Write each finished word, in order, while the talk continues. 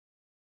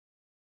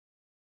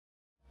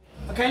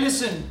Okay,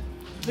 listen.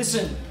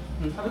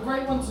 Have a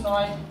great one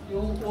tonight. You're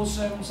all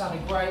awesome, you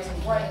sounded great. It's been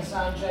great in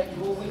sound check.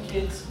 You're all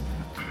wicked.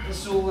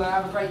 Let's all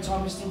have a great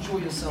time. Just enjoy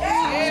yourselves.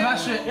 Yeah.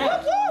 Smash it.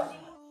 Yeah.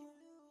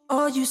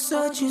 Are you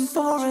searching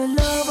for a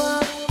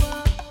lover?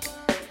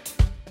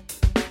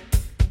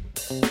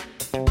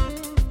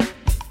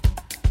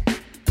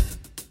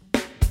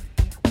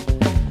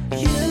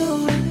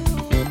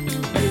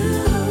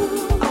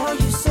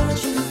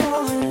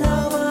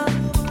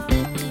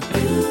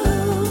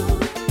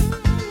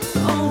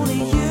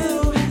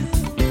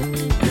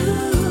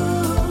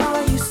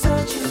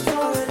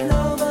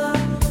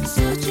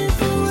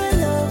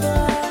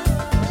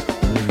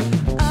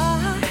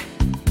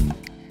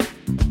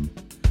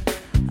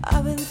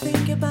 I've been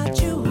thinking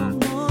about you all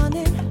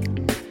morning.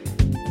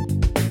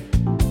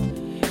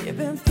 You've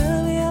been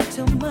filling me up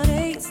till my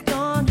day's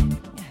dawning.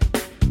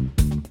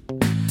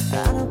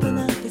 I don't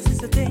believe this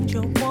is a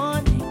danger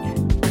warning.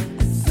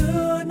 As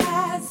soon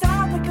as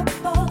I wake up,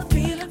 all the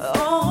feelings.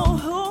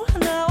 Oh,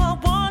 now I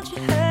want you.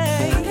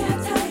 Hey, I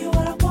can't tell you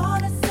what I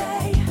wanna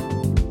say.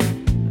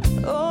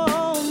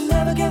 Oh,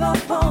 never give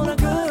up on a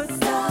good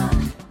start.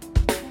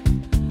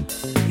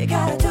 You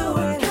gotta do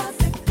it.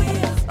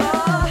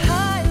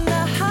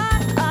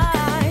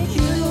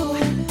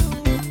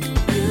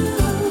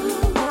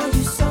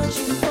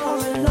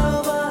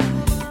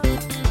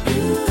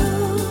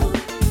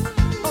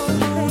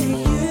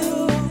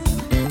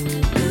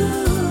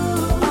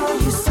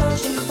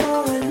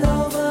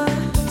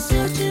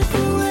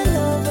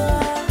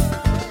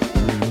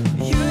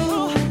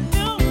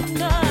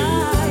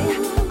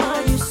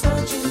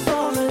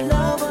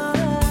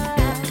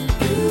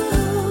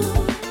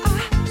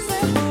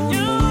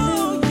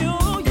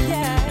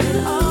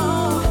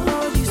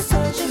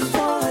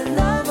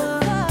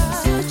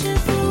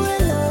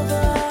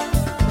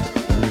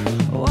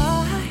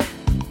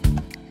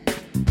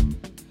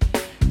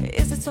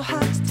 So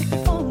hard to take the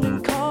phone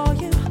and call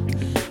you.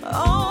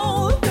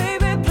 Oh,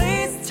 baby,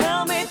 please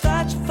tell me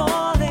that you're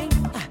falling,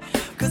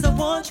 'cause I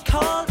want you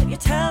calling.